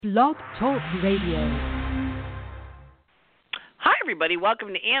Blog Talk Radio. Hi, everybody. Welcome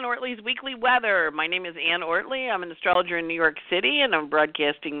to Ann Ortelee's Weekly Weather. My name is Ann Ortelee. I'm an astrologer in New York City, and I'm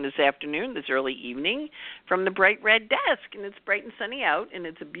broadcasting this afternoon, this early evening, from the bright red desk. And it's bright and sunny out, and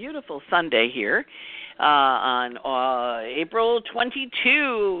it's a beautiful Sunday here on April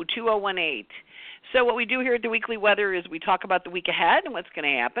 22, 2018. So what we do here at the Weekly Weather is we talk about the week ahead and what's going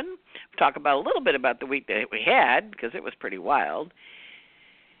to happen. We talk about a little bit about the week that we had, because it was pretty wild.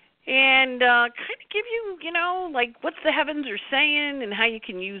 And kind of give you, like what the heavens are saying and how you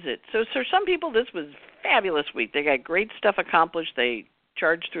can use it. So for some people, this was a fabulous week. They got great stuff accomplished. They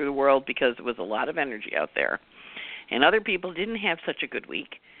charged through the world because there was a lot of energy out there. And other people didn't have such a good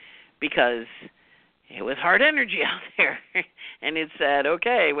week because it was hard energy out there. And it said,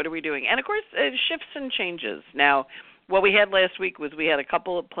 okay, what are we doing? And, of course, it shifts and changes. Now, what we had last week was we had a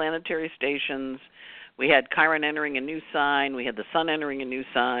couple of planetary stations. We had Chiron entering a new sign. We had the Sun entering a new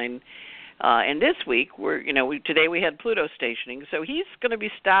sign. And this week, today we had Pluto stationing. So he's going to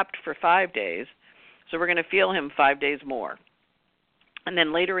be stopped for 5 days. So we're going to feel him 5 days more. And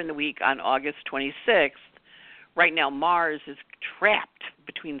then later in the week on August 26th, right now Mars is trapped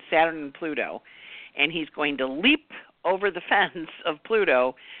between Saturn and Pluto. And he's going to leap over the fence of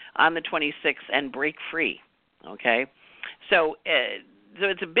Pluto on the 26th and break free. Okay? So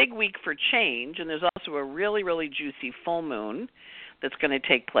it's a big week for change, and there's also a really, really juicy full moon that's going to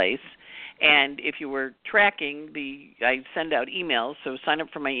take place. And if you were tracking, I send out emails, so sign up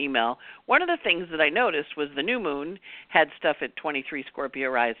for my email. One of the things that I noticed was the new moon had stuff at 23 Scorpio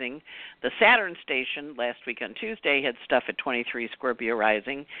rising. The Saturn station last week on Tuesday had stuff at 23 Scorpio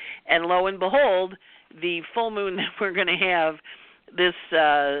rising. And lo and behold, the full moon that we're going to have this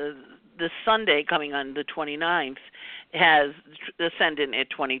Sunday coming on the 29th has ascendant at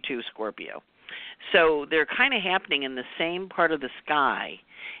 22 Scorpio. So they're kind of happening in the same part of the sky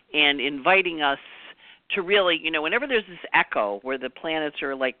and inviting us to really, whenever there's this echo where the planets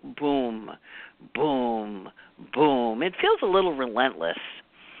are like boom, boom, boom, it feels a little relentless.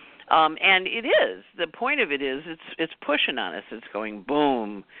 And it is. The point of it is it's pushing on us. It's going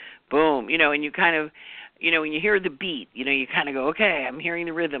boom, boom, and you kind of, when you hear the beat, you kind of go, okay, I'm hearing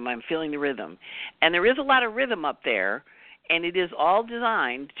the rhythm, I'm feeling the rhythm. And there is a lot of rhythm up there, and it is all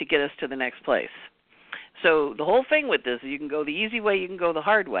designed to get us to the next place. So the whole thing with this is you can go the easy way, you can go the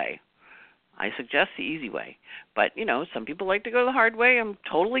hard way. I suggest the easy way. But, some people like to go the hard way. I'm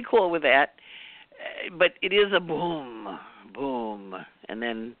totally cool with that. But it is a boom, boom, and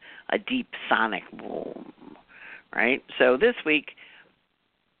then a deep sonic boom, right? So this week,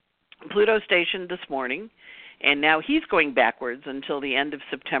 Pluto stationed this morning, and now he's going backwards until the end of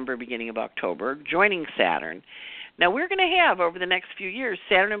September, beginning of October, joining Saturn. Now we're going to have, over the next few years,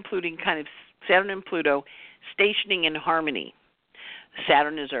 Saturn and Pluto stationing in harmony.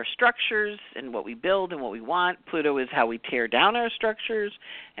 Saturn is our structures and what we build and what we want. Pluto is how we tear down our structures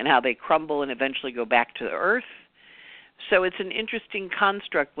and how they crumble and eventually go back to the Earth. So it's an interesting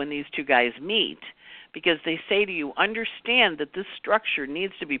construct when these two guys meet, because they say to you, understand that this structure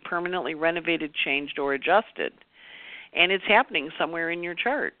needs to be permanently renovated, changed, or adjusted. And it's happening somewhere in your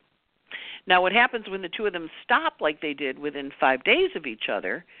chart. Now, what happens when the two of them stop like they did within 5 days of each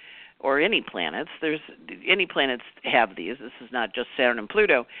other, or any planets, any planets have these, this is not just Saturn and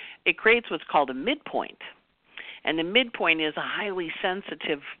Pluto, it creates what's called a midpoint. And the midpoint is a highly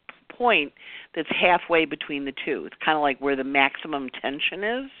sensitive point that's halfway between the two. It's kind of like where the maximum tension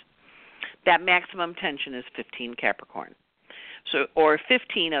is. That maximum tension is 15 Capricorn, or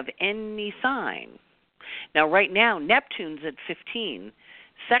 15 of any sign. Now, right now, Neptune's at 15,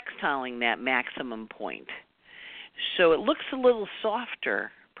 sextiling that maximum point. So it looks a little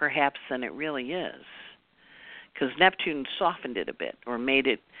softer, perhaps, than it really is, because Neptune softened it a bit, or made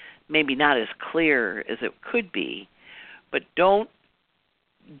it maybe not as clear as it could be. But don't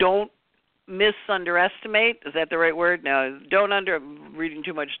misunderestimate, is that the right word? No, reading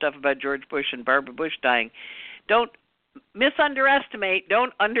too much stuff about George Bush and Barbara Bush dying. Don't underestimate,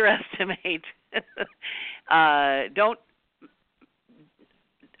 I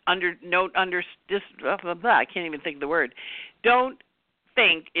can't even think of the word. Don't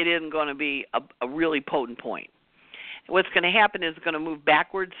think it isn't going to be a really potent point. What's going to happen is it's going to move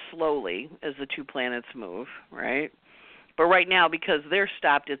backwards slowly as the two planets move, right? But right now, because they're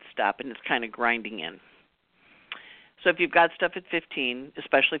stopped, it's stopped, and it's kind of grinding in. So if you've got stuff at 15,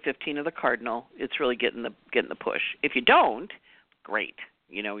 especially 15 of the cardinal, it's really getting the push. If you don't, great.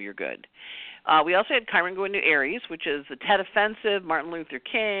 You're good. We also had Chiron go into Aries, which is the Tet Offensive, Martin Luther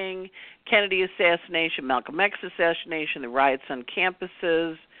King, Kennedy assassination, Malcolm X assassination, the riots on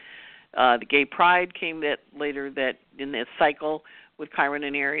campuses. The Gay Pride came later in this cycle with Chiron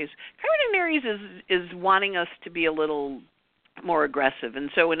and Aries. Chiron and Aries is wanting us to be a little more aggressive. And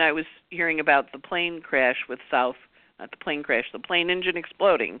so when I was hearing about the plane crash with the plane engine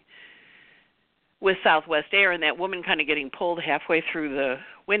exploding with Southwest Air and that woman kind of getting pulled halfway through the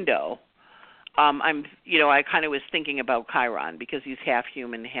window, I kind of was thinking about Chiron because he's half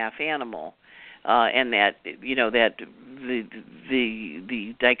human, half animal, and that that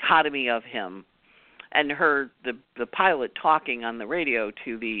the dichotomy of him and the pilot talking on the radio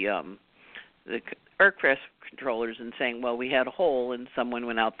to the aircraft controllers and saying, well, we had a hole and someone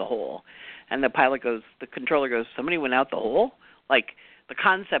went out the hole, and the controller goes, somebody went out the hole, like the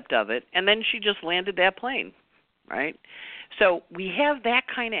concept of it, and then she just landed that plane, right? So we have that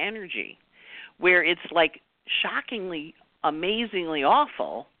kind of energy where it's like shockingly, amazingly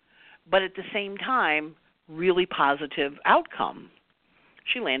awful, but at the same time, really positive outcome.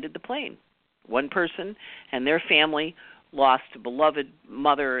 She landed the plane. One person and their family lost a beloved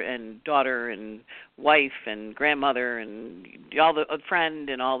mother and daughter and wife and grandmother and a friend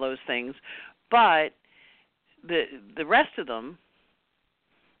and all those things, but the rest of them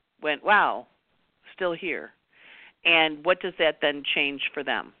went, wow, still here. And what does that then change for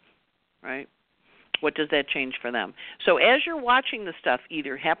them, right? What does that change for them? So as you're watching the stuff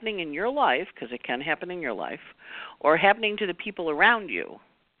either happening in your life, because it can happen in your life, or happening to the people around you,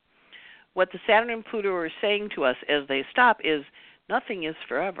 what the Saturn and Pluto are saying to us as they stop is nothing is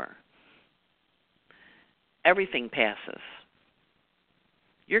forever. Everything passes.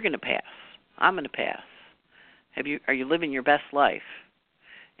 You're going to pass. I'm going to pass. Are you living your best life?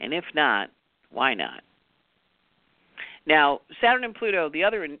 And if not, why not? Now, Saturn and Pluto, the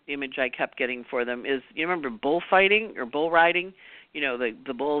other image I kept getting for them is, you remember bullfighting or bull riding?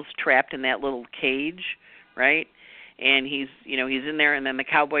 The bull's trapped in that little cage, right? And he's in there, and then the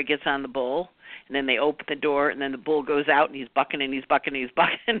cowboy gets on the bull, and then they open the door, and then the bull goes out, and he's bucking and he's bucking and he's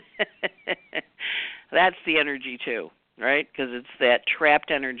bucking. That's the energy too, right? Because it's that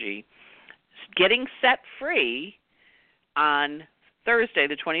trapped energy. Getting set free on Thursday,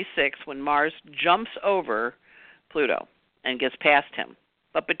 the 26th, when Mars jumps over Pluto and gets past him.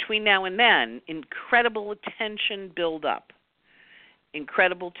 But between now and then, incredible tension build up.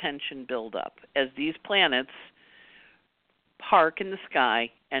 Incredible tension build up as these planets park in the sky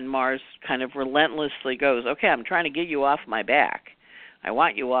and Mars kind of relentlessly goes, okay, I'm trying to get you off my back. I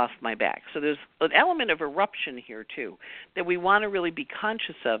want you off my back. So there's an element of eruption here, too, that we want to really be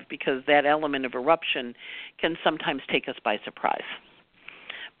conscious of because that element of eruption can sometimes take us by surprise.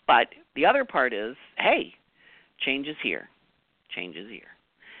 But the other part is, hey, change is here. Change is here.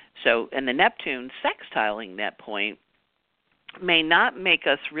 So, and the Neptune sextiling that point may not make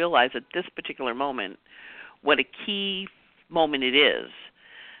us realize at this particular moment what a key moment it is,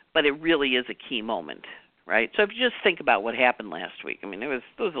 but it really is a key moment, right? So if you just think about what happened last week, I mean, it was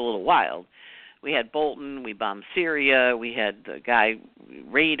a little wild. We had Bolton, we bombed Syria, we had the guy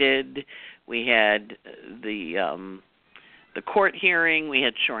raided, we had the court hearing, we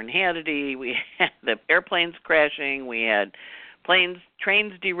had Sean Hannity, we had the airplanes crashing, we had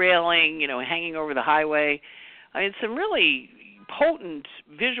trains derailing, hanging over the highway. I mean, some really potent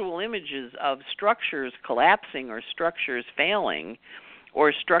visual images of structures collapsing or structures failing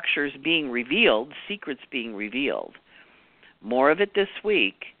or structures being revealed, secrets being revealed. More of it this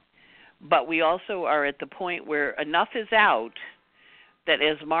week, but we also are at the point where enough is out that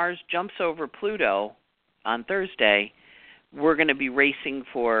as Mars jumps over Pluto on Thursday, we're going to be racing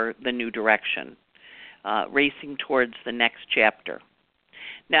for the new direction, racing towards the next chapter.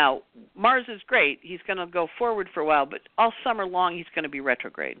 Now, Mars is great. He's going to go forward for a while, but all summer long he's going to be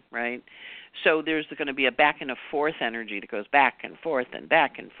retrograde, right? So there's going to be a back and a forth energy that goes back and forth and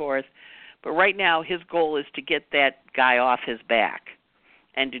back and forth. But right now his goal is to get that guy off his back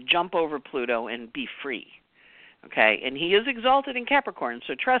and to jump over Pluto and be free, okay? And he is exalted in Capricorn,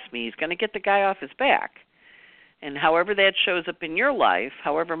 so trust me, he's going to get the guy off his back. And however that shows up in your life,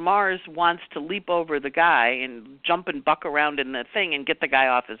 however Mars wants to leap over the guy and jump and buck around in the thing and get the guy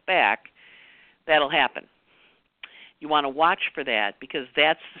off his back, that'll happen. You want to watch for that because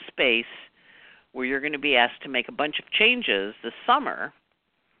that's the space where you're going to be asked to make a bunch of changes this summer,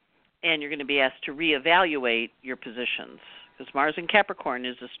 and you're going to be asked to reevaluate your positions because Mars in Capricorn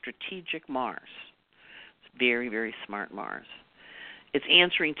is a strategic Mars. It's very, very smart Mars. It's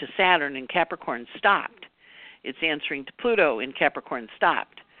answering to Saturn in Capricorn stopped. It's answering to Pluto in Capricorn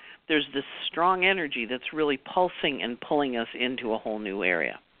stopped. There's this strong energy that's really pulsing and pulling us into a whole new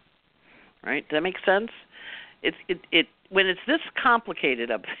area. Right? Does that make sense? It when it's this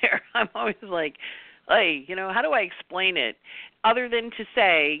complicated up there, I'm always like, Hey, how do I explain it? Other than to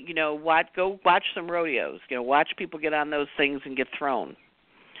say, go watch some rodeos. Watch people get on those things and get thrown.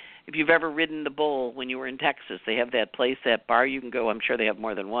 If you've ever ridden the bull when you were in Texas, they have that place, that bar you can go. I'm sure they have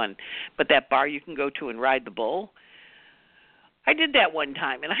more than one. But that bar you can go to and ride the bull. I did that one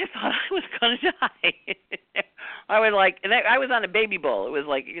time, and I thought I was going to die. I was on a baby bull. It was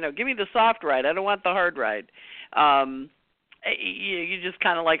like, give me the soft ride. I don't want the hard ride. You just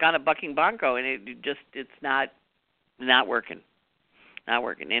kind of like on a bucking bronco, and it's not working. Not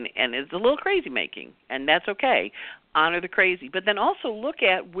working. And it's a little crazy making, and that's okay. Honor the crazy. But then also look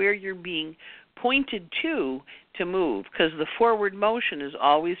at where you're being pointed to move, because the forward motion is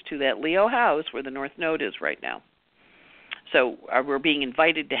always to that Leo house where the North Node is right now. So we're being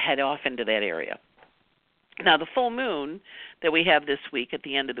invited to head off into that area. Now, the full moon that we have this week at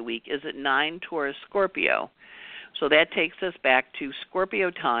the end of the week is at 9 Taurus Scorpio. So that takes us back to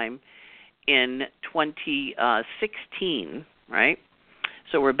Scorpio time in 2016, right?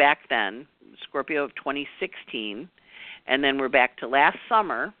 So we're back then, Scorpio of 2016, and then we're back to last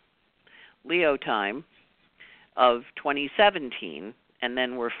summer, Leo time of 2017, and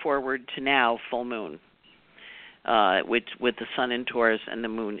then we're forward to now, full moon. With the sun in Taurus and the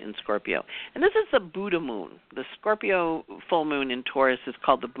moon in Scorpio. And this is the Buddha moon. The Scorpio full moon in Taurus is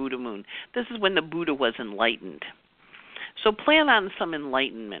called the Buddha moon. This is when the Buddha was enlightened. So plan on some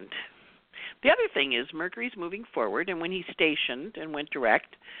enlightenment. The other thing is Mercury's moving forward, and when he's stationed and went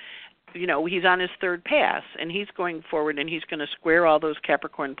direct, he's on his third pass, and he's going forward, and he's going to square all those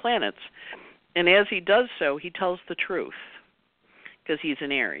Capricorn planets. And as he does so, he tells the truth, because he's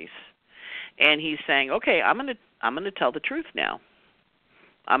in Aries. And he's saying, okay, I'm going to tell the truth now.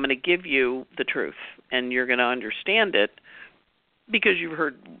 I'm going to give you the truth, and you're going to understand it because you've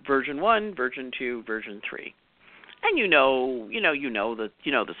heard version 1, version 2, version 3. And you know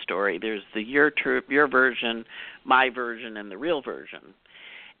the story. There's the your version, my version, and the real version.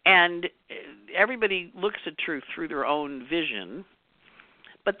 And everybody looks at truth through their own vision.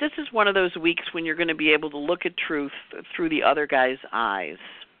 But this is one of those weeks when you're going to be able to look at truth through the other guy's eyes.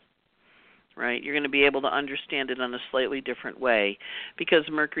 Right? You're going to be able to understand it in a slightly different way because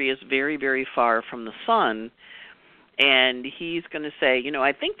Mercury is very, very far from the sun, and he's going to say,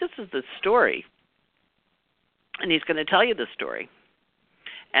 I think this is the story, and he's going to tell you the story.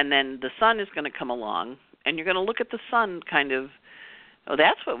 And then the sun is going to come along, and you're going to look at the sun kind of, oh,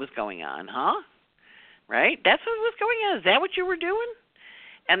 that's what was going on, huh? Right? That's what was going on? Is that what you were doing?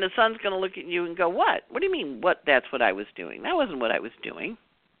 And the sun's going to look at you and go, what? What do you mean, what? That's what I was doing? That wasn't what I was doing.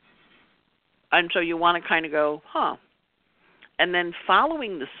 And so you want to kind of go, huh. And then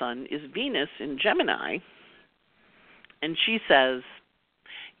following the sun is Venus in Gemini. And she says,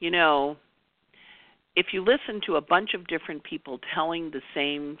 if you listen to a bunch of different people telling the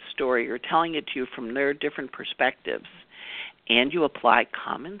same story or telling it to you from their different perspectives, and you apply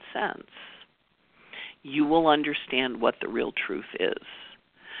common sense, you will understand what the real truth is.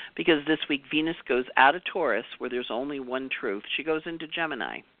 Because this week Venus goes out of Taurus where there's only one truth. She goes into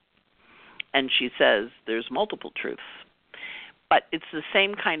Gemini. And she says there's multiple truths. But it's the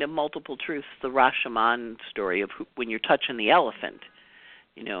same kind of multiple truths, the Rashomon story of when you're touching the elephant.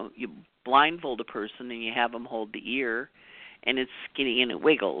 You blindfold a person and you have them hold the ear, and it's skinny and it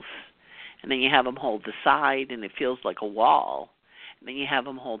wiggles. And then you have them hold the side and it feels like a wall. And then you have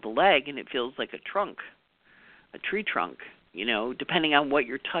them hold the leg and it feels like a trunk, a tree trunk, depending on what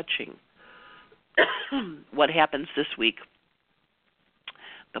you're touching. What happens this week?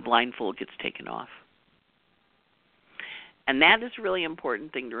 The blindfold gets taken off. And that is a really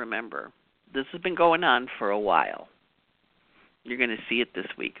important thing to remember. This has been going on for a while. You're going to see it this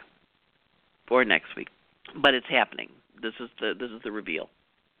week or next week. But it's happening. This is the reveal.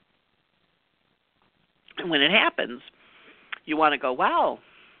 And when it happens, you want to go, wow.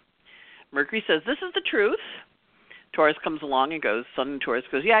 Mercury says, this is the truth. Taurus comes along and goes, Sun in Taurus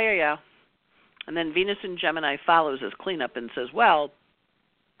goes, yeah. And then Venus in Gemini follows as cleanup and says, well,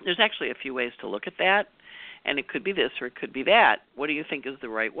 there's actually a few ways to look at that, and it could be this or it could be that. What do you think is the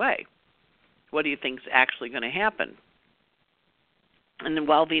right way? What do you think is actually going to happen? And then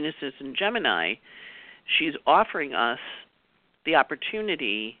while Venus is in Gemini, she's offering us the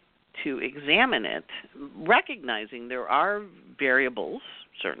opportunity to examine it, recognizing there are variables,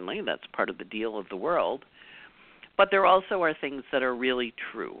 certainly, that's part of the deal of the world, but there also are things that are really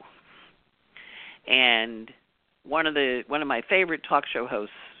true. And one of my favorite talk show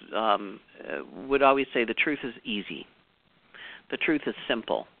hosts would always say the truth is easy. The truth is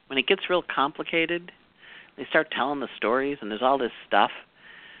simple. When it gets real complicated, they start telling the stories and there's all this stuff.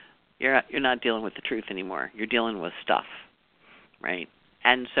 You're not dealing with the truth anymore. You're dealing with stuff, right?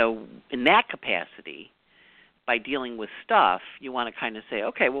 And so in that capacity, by dealing with stuff, you want to kind of say,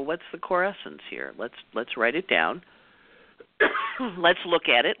 okay, well, what's the core essence here? Let's write it down. Let's look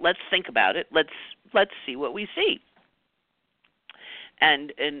at it. Let's think about it. Let's see what we see,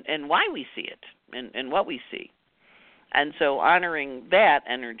 and why we see it, and what we see. And so honoring that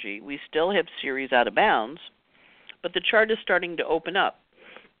energy, we still have series out of bounds, but the chart is starting to open up.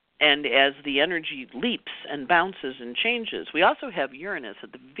 And as the energy leaps and bounces and changes, we also have Uranus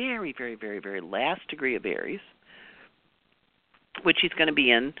at the very, very, very, very last degree of Aries, which he's going to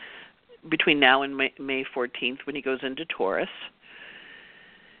be in between now and May 14th when he goes into Taurus,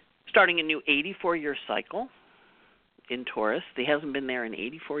 starting a new 84-year cycle in Taurus. He hasn't been there in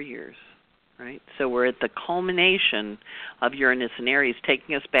 84 years, right? So we're at the culmination of Uranus and Aries,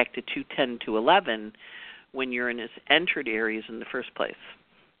 taking us back to 210-11 when Uranus entered Aries in the first place.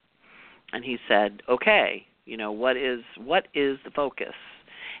 And he said, okay, what is the focus?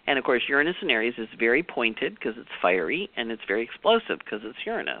 And, of course, Uranus in Aries is very pointed because it's fiery, and it's very explosive because it's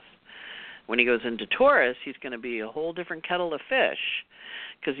Uranus. When he goes into Taurus, he's going to be a whole different kettle of fish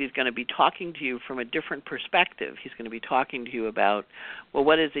because he's going to be talking to you from a different perspective. He's going to be talking to you about, well,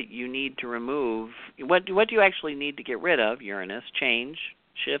 what is it you need to remove? What do you actually need to get rid of, Uranus? Change,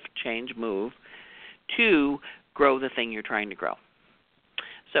 shift, change, move, to grow the thing you're trying to grow.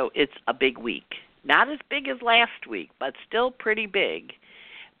 So it's a big week. Not as big as last week, but still pretty big.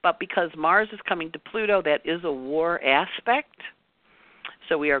 But because Mars is coming to Pluto, that is a war aspect.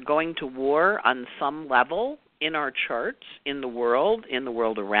 So we are going to war on some level in our charts, in the world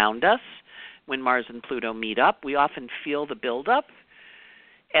around us. When Mars and Pluto meet up, we often feel the buildup.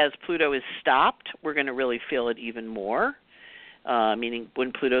 As Pluto is stopped, we're going to really feel it even more. Meaning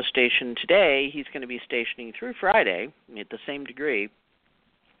when Pluto's stationed today, he's going to be stationing through Friday at the same degree.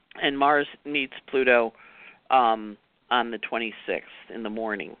 And Mars meets Pluto on the 26th in the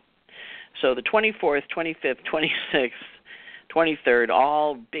morning. So the 24th, 25th, 26th, 23rd,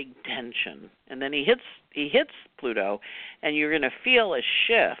 all big tension. And then he hits Pluto, and you're going to feel a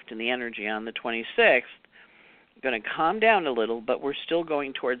shift in the energy on the 26th. You're going to calm down a little, but we're still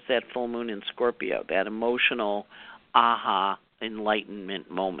going towards that full moon in Scorpio, that emotional aha enlightenment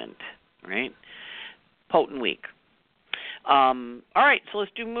moment, right? Potent week. All right, so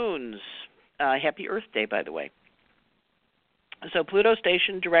let's do moons. Happy Earth Day, by the way. So Pluto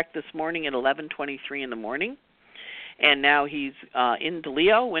stationed direct this morning at 11:23 in the morning, and now he's into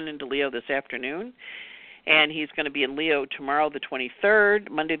Leo, went into Leo this afternoon, and he's going to be in Leo tomorrow the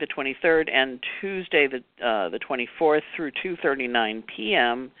 23rd, Monday the 23rd, and Tuesday the 24th through 2:39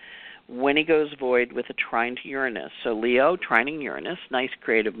 p.m., when he goes void with a trine to Uranus. So Leo, trining Uranus, nice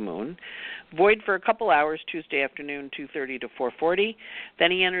creative moon. Void for a couple hours Tuesday afternoon, 2:30 to 4:40.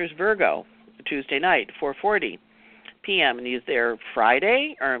 Then he enters Virgo Tuesday night, 4:40 p.m., and he's there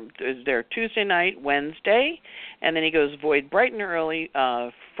Friday, or is there Tuesday night, Wednesday, and then he goes void bright and early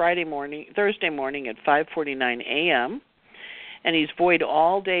Thursday morning at 5:49 a.m., and he's void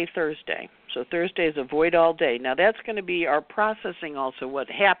all day Thursday. So Thursday is a void all day. Now that's going to be our processing also what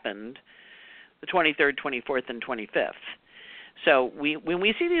happened the 23rd, 24th, and 25th. So when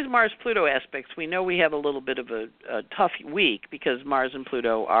we see these Mars-Pluto aspects, we know we have a little bit of a tough week because Mars and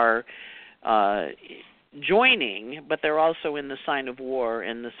Pluto are joining, but they're also in the sign of war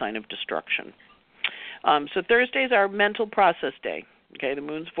and the sign of destruction. So Thursday is our mental process day. Okay, the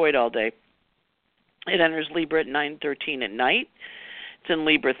moon's void all day. It enters Libra at 9:13 at night. It's in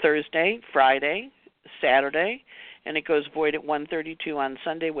Libra Thursday, Friday, Saturday, and it goes void at 1:32 on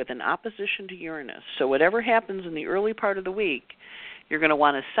Sunday with an opposition to Uranus. So whatever happens in the early part of the week, you're going to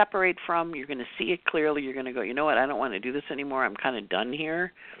want to separate from. You're going to see it clearly. You're going to go, you know what, I don't want to do this anymore. I'm kind of done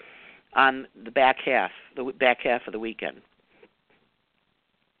here on the back half of the weekend.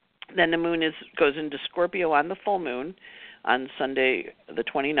 Then the moon goes into Scorpio on the full moon on Sunday the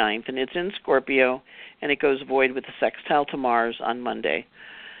 29th, and it's in Scorpio, and it goes void with a sextile to Mars on Monday.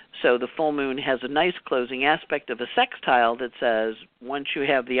 So the full moon has a nice closing aspect of a sextile that says once you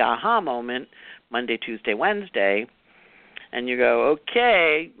have the aha moment, Monday, Tuesday, Wednesday, and you go,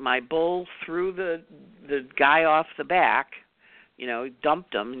 okay, my bull threw the guy off the back,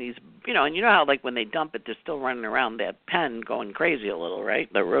 dumped him, and he's, and you know how like when they dump it, they're still running around that pen going crazy a little,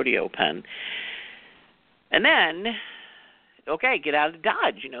 right? The rodeo pen. And then, okay, get out of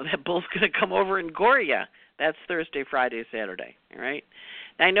Dodge. That bull's going to come over and gore you. That's Thursday, Friday, Saturday, all right?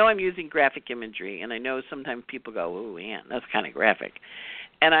 Now, I know I'm using graphic imagery, and I know sometimes people go, ooh, man, that's kind of graphic.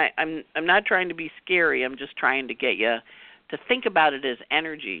 And I'm not trying to be scary. I'm just trying to get you to think about it as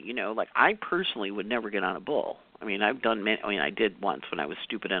energy. Like I personally would never get on a bull. I mean, I did once when I was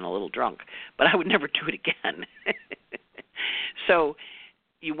stupid and a little drunk, but I would never do it again. So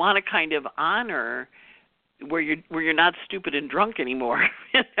you want to kind of honor where you're not stupid and drunk anymore,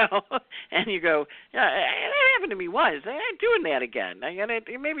 and you go, yeah, that happened to me once. I ain't doing that again. I gotta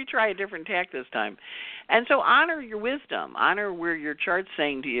maybe try a different tack this time. And so honor your wisdom. Honor where your chart's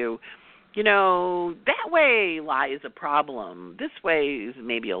saying to you, that way lies a problem. This way is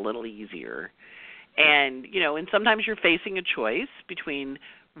maybe a little easier. And, and sometimes you're facing a choice between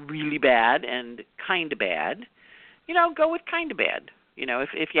really bad and kind of bad. Go with kind of bad.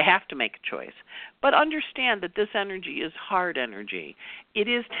 If you have to make a choice. But understand that this energy is hard energy. It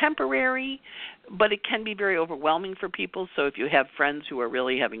is temporary, but it can be very overwhelming for people. So if you have friends who are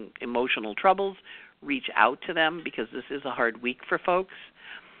really having emotional troubles, reach out to them, because this is a hard week for folks,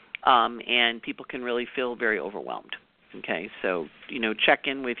 and people can really feel very overwhelmed. Okay, so check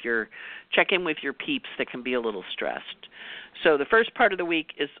in with your peeps that can be a little stressed. So the first part of the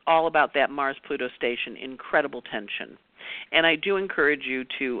week is all about that Mars-Pluto station, incredible tension. And I do encourage you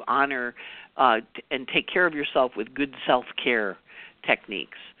to honor and take care of yourself with good self-care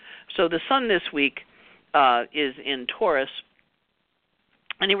techniques. So the sun this week is in Taurus,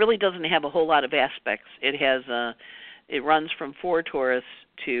 and it really doesn't have a whole lot of aspects. It runs from 4 Taurus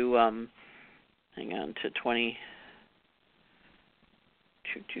to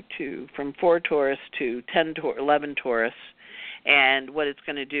 4 Taurus to 11 Taurus. And what it's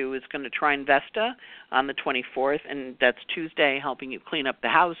going to do is going to trine Vesta on the 24th, and that's Tuesday, helping you clean up the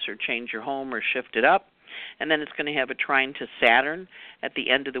house or change your home or shift it up. And then it's going to have a trine to Saturn at the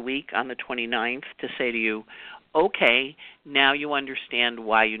end of the week on the 29th to say to you, okay, now you understand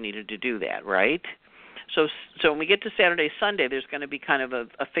why you needed to do that, right? So when we get to Saturday, Sunday, there's going to be kind of a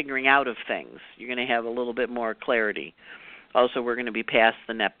figuring out of things. You're going to have a little bit more clarity. Also, we're going to be past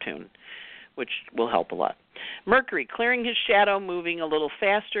the Neptune, which will help a lot. Mercury, clearing his shadow, moving a little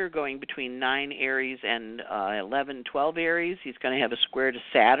faster, going between 9 Aries and 11, 12 Aries. He's going to have a square to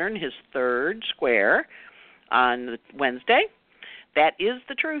Saturn, his 3rd square, on Wednesday. That is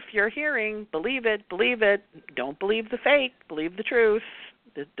the truth you're hearing. Believe it, believe it. Don't believe the fake. Believe the truth.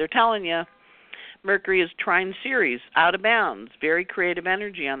 They're telling you. Mercury is trine Ceres, out of bounds. Very creative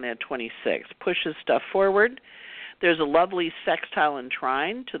energy on that 26th. Pushes stuff forward. There's a lovely sextile and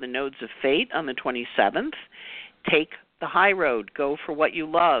trine to the nodes of fate on the 27th. Take the high road. Go for what you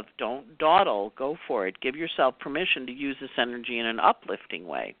love. Don't dawdle. Go for it. Give yourself permission to use this energy in an uplifting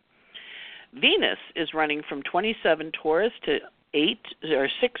way. Venus is running from 27 Taurus to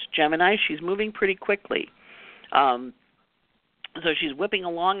 6 Gemini. She's moving pretty quickly. So she's whipping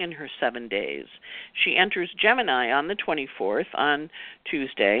along in her 7 days. She enters Gemini on the 24th on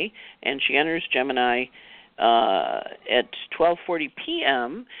Tuesday, and she enters Gemini at 12:40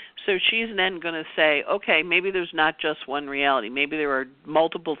 p.m., so she's then going to say, okay, maybe there's not just one reality. Maybe there are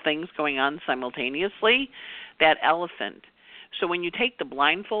multiple things going on simultaneously. That elephant. So when you take the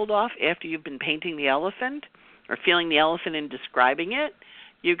blindfold off after you've been painting the elephant or feeling the elephant and describing it,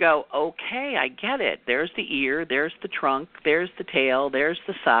 you go, okay, I get it. There's the ear, there's the trunk, there's the tail, there's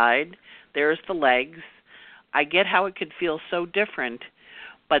the side, there's the legs. I get how it could feel so different,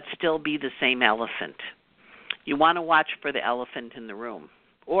 but still be the same elephant. You want to watch for the elephant in the room.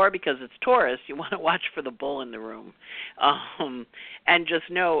 Or because it's Taurus, you want to watch for the bull in the room. And just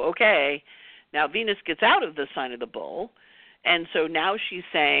know, okay, now Venus gets out of the sign of the bull, and so now she's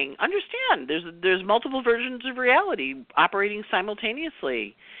saying, understand, there's multiple versions of reality operating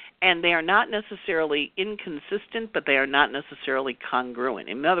simultaneously, and they are not necessarily inconsistent, but they are not necessarily congruent.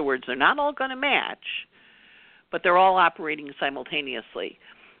 In other words, they're not all going to match, but they're all operating simultaneously.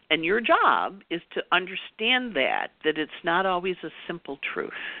 And your job is to understand that it's not always a simple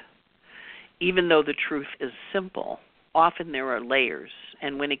truth. Even though the truth is simple, often there are layers.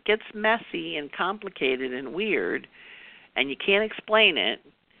 And when it gets messy and complicated and weird, and you can't explain it,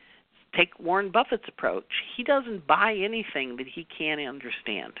 take Warren Buffett's approach. He doesn't buy anything that he can't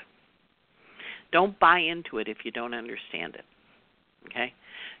understand. Don't buy into it if you don't understand it, okay?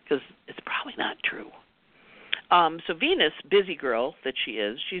 Because it's probably not true. So Venus, busy girl that she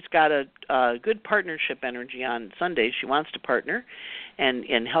is, she's got a good partnership energy on Sundays. She wants to partner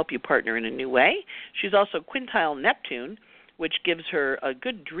and help you partner in a new way. She's also quintile Neptune, which gives her a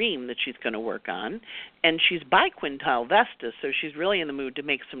good dream that she's going to work on. And she's biquintile Vesta, so she's really in the mood to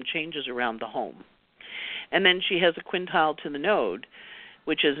make some changes around the home. And then she has a quintile to the node,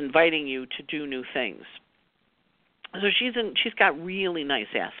 which is inviting you to do new things. So she's got really nice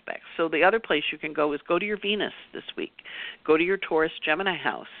aspects. So the other place you can go is go to your Venus this week. Go to your Taurus Gemini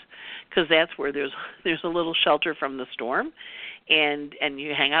house, because that's where there's a little shelter from the storm, and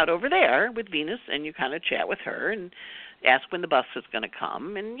you hang out over there with Venus, and you kind of chat with her, and Ask when the bus is going to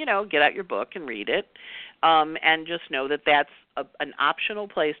come, and, get out your book and read it, and just know that that's an optional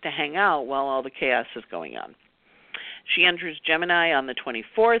place to hang out while all the chaos is going on. She enters Gemini on the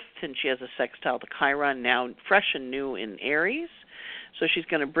 24th, and she has a sextile to Chiron, now fresh and new in Aries. So she's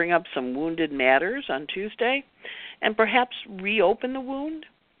going to bring up some wounded matters on Tuesday and perhaps reopen the wound.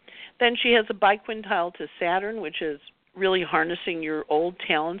 Then she has a biquintile to Saturn, which is really harnessing your old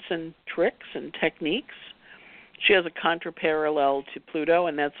talents and tricks and techniques. She has a contraparallel to Pluto,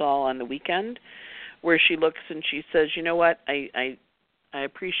 and that's all on the weekend, where she looks and she says, you know what, I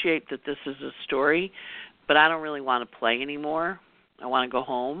appreciate that this is a story, but I don't really want to play anymore. I want to go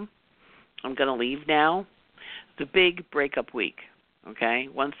home. I'm going to leave now. It's a big breakup week, okay?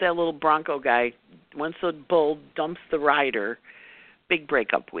 Once that little Bronco guy, once the bull dumps the rider, big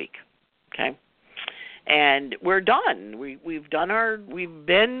breakup week, okay? And we're done. We've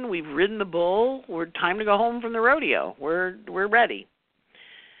ridden the bull. We're time to go home from the rodeo. We're ready.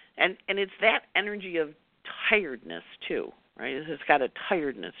 And it's that energy of tiredness too, right? It's got a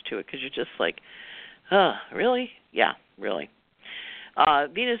tiredness to it because you're just like, really? Yeah, really.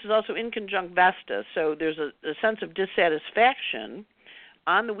 Venus is also in conjunct Vesta, so there's a sense of dissatisfaction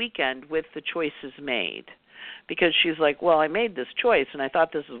on the weekend with the choices made, because she's like, well, I made this choice and I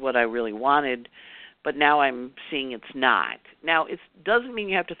thought this is what I really wanted, but now I'm seeing it's not. Now, it doesn't mean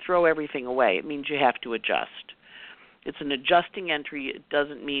you have to throw everything away. It means you have to adjust. It's an adjusting entry. It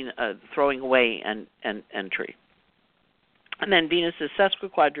doesn't mean a throwing away an entry. And then Venus is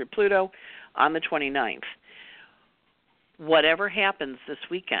sesquiquadrate Pluto on the 29th. Whatever happens this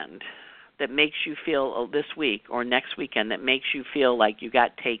weekend that makes you feel, this week or next weekend, that makes you feel like you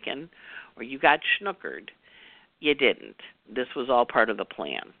got taken or you got schnookered, you didn't. This was all part of the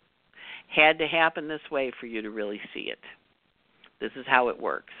plan. Had to happen this way for you to really see it. This is how it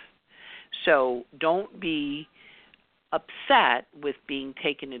works. So don't be upset with being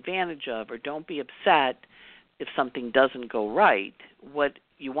taken advantage of, or don't be upset if something doesn't go right. What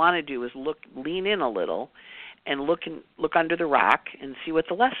you want to do is lean in a little and look under the rock and see what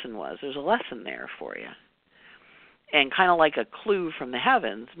the lesson was. There's a lesson there for you. And kind of like a clue from the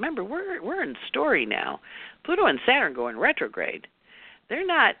heavens. Remember, we're in story now. Pluto and Saturn go in retrograde. They're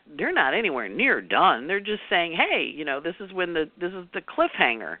not anywhere near done. They're just saying, hey, this is the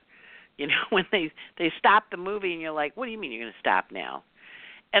cliffhanger. When they stop the movie and you're like, what do you mean you're going to stop now?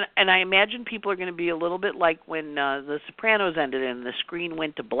 And I imagine people are going to be a little bit like when The Sopranos ended and the screen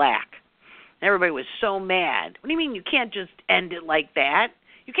went to black. Everybody was so mad. What do you mean you can't just end it like that?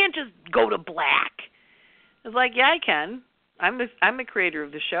 You can't just go to black. It's like, yeah, I can. I'm the creator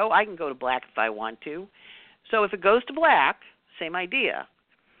of the show. I can go to black if I want to. So if it goes to black, same idea.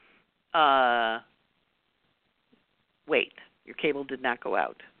 Wait, your cable did not go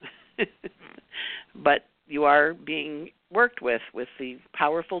out. But you are being worked with the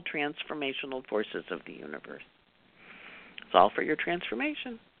powerful transformational forces of the universe. It's all for your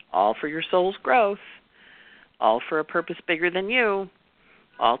transformation, all for your soul's growth, all for a purpose bigger than you,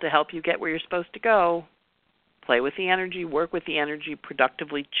 all to help you get where you're supposed to go. Play with the energy, work with the energy,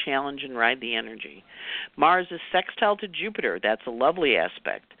 productively challenge and ride the energy. Mars is sextile to Jupiter. That's a lovely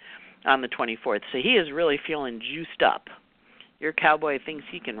aspect on the 24th. So he is really feeling juiced up. Your cowboy thinks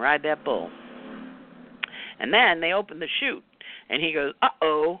he can ride that bull. And then they open the chute, and he goes,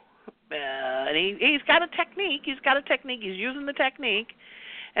 uh-oh. And he's got a technique. He's using the technique.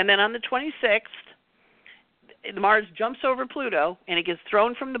 And then on the 26th, Mars jumps over Pluto, and he gets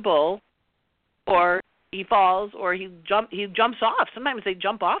thrown from the bull, or he falls, or he jumps off. Sometimes they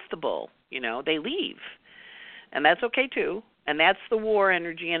jump off the bull. They leave. And that's okay, too. And that's the war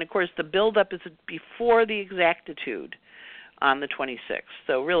energy. And, of course, the buildup is before the exactitude on the 26th.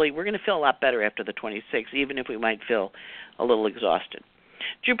 So, really, we're going to feel a lot better after the 26th, even if we might feel a little exhausted.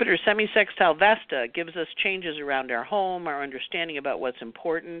 Jupiter semi-sextile Vesta gives us changes around our home, our understanding about what's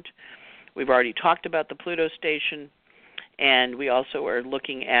important. We've already talked about the Pluto station, and we also are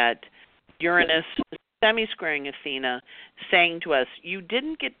looking at Uranus semi-squaring Athena, saying to us, you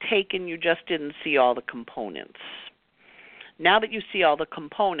didn't get taken, you just didn't see all the components. Now that you see all the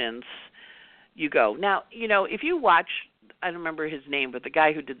components, you go. Now, if you watch, I don't remember his name, but the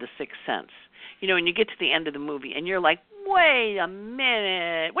guy who did The Sixth Sense, and you get to the end of the movie, and you're like, wait a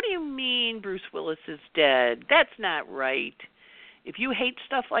minute, what do you mean Bruce Willis is dead? That's not right. If you hate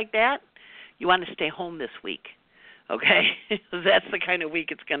stuff like that, you want to stay home this week, okay? That's the kind of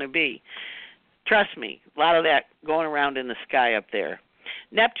week it's going to be. Trust me, a lot of that going around in the sky up there.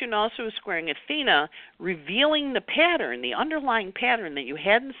 Neptune also is squaring Athena, revealing the pattern, the underlying pattern that you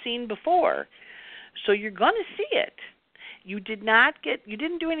hadn't seen before. So you're going to see it. You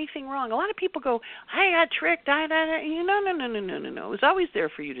didn't do anything wrong. A lot of people go, I got tricked. No. It was always there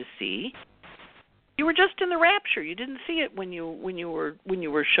for you to see. You were just in the rapture. You didn't see it when you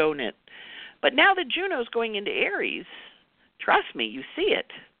were shown it. But now that Juno's going into Aries, trust me, you see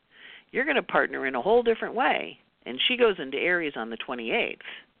it. You're going to partner in a whole different way. And she goes into Aries on the 28th,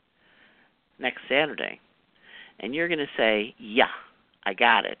 next Saturday. And you're going to say, yeah, I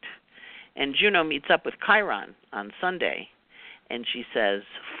got it. And Juno meets up with Chiron on Sunday. And she says,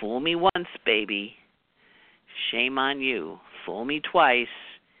 fool me once, baby. Shame on you. Fool me twice.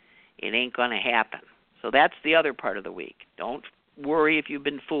 It ain't going to happen. So that's the other part of the week. Don't worry if you've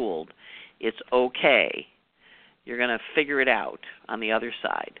been fooled. It's okay. You're going to figure it out on the other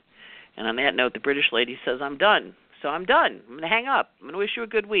side. And on that note, the British lady says, I'm done. So I'm done. I'm going to hang up. I'm going to wish you a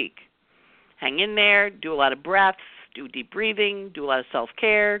good week. Hang in there. Do a lot of breaths. Do deep breathing. Do a lot of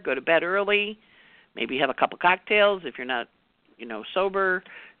self-care. Go to bed early. Maybe have a couple cocktails if you're not, sober.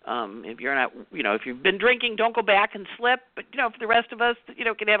 If you're not, if you've been drinking, don't go back and slip. But, for the rest of us,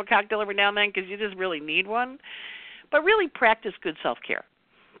 can have a cocktail every now and then because you just really need one. But really practice good self-care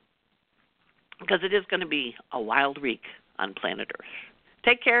because it is going to be a wild week on planet Earth.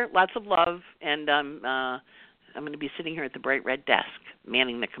 Take care. Lots of love. And I'm going to be sitting here at the bright red desk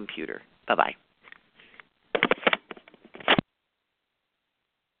manning the computer. Bye-bye.